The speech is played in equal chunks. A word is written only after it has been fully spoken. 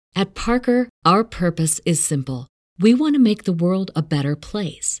At Parker, our purpose is simple. We want to make the world a better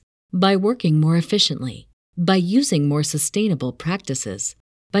place by working more efficiently, by using more sustainable practices,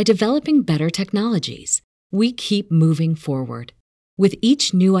 by developing better technologies. We keep moving forward. With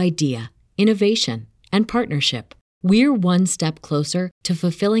each new idea, innovation, and partnership, we're one step closer to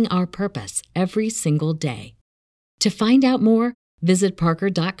fulfilling our purpose every single day. To find out more, visit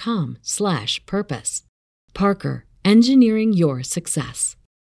parker.com/purpose. Parker, engineering your success.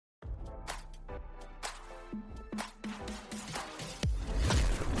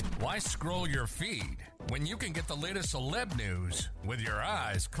 Why scroll your feed when you can get the latest celeb news with your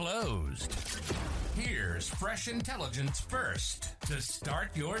eyes closed? Here's fresh intelligence first to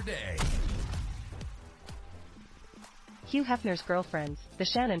start your day. Hugh Hefner's girlfriends, the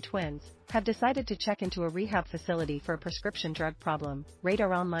Shannon twins, have decided to check into a rehab facility for a prescription drug problem,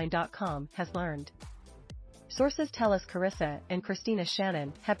 RadarOnline.com has learned. Sources tell us Carissa and Christina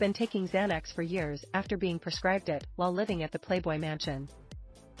Shannon have been taking Xanax for years after being prescribed it while living at the Playboy Mansion.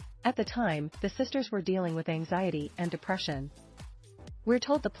 At the time, the sisters were dealing with anxiety and depression. We're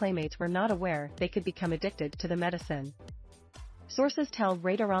told the playmates were not aware they could become addicted to the medicine. Sources tell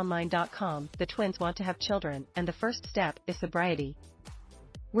RadarOnline.com the twins want to have children and the first step is sobriety.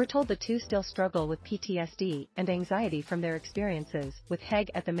 We're told the two still struggle with PTSD and anxiety from their experiences with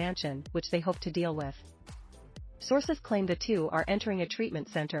Heg at the mansion, which they hope to deal with. Sources claim the two are entering a treatment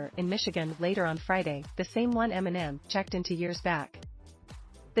center in Michigan later on Friday, the same one Eminem checked into years back.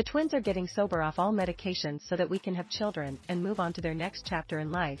 The twins are getting sober off all medications so that we can have children and move on to their next chapter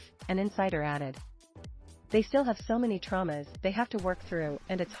in life, an insider added. They still have so many traumas they have to work through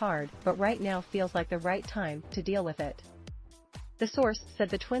and it's hard, but right now feels like the right time to deal with it. The source said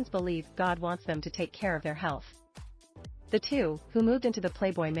the twins believe God wants them to take care of their health. The two, who moved into the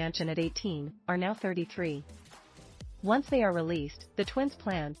Playboy Mansion at 18, are now 33. Once they are released, the twins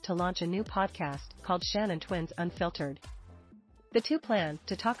plan to launch a new podcast called Shannon Twins Unfiltered. The two plan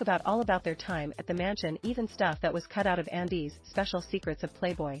to talk about all about their time at the mansion, even stuff that was cut out of Andy's Special Secrets of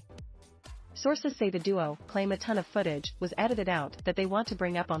Playboy. Sources say the duo claim a ton of footage was edited out that they want to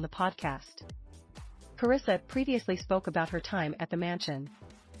bring up on the podcast. Carissa previously spoke about her time at the mansion.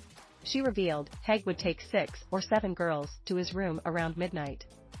 She revealed Heg would take 6 or 7 girls to his room around midnight.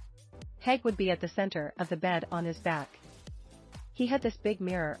 Heg would be at the center of the bed on his back. He had this big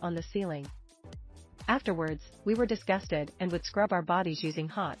mirror on the ceiling. Afterwards, we were disgusted and would scrub our bodies using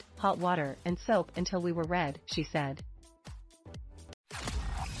hot water and soap until we were red, she said.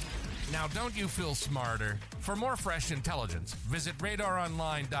 Now don't you feel smarter? For more fresh intelligence, visit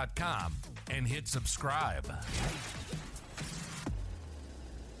RadarOnline.com and hit subscribe.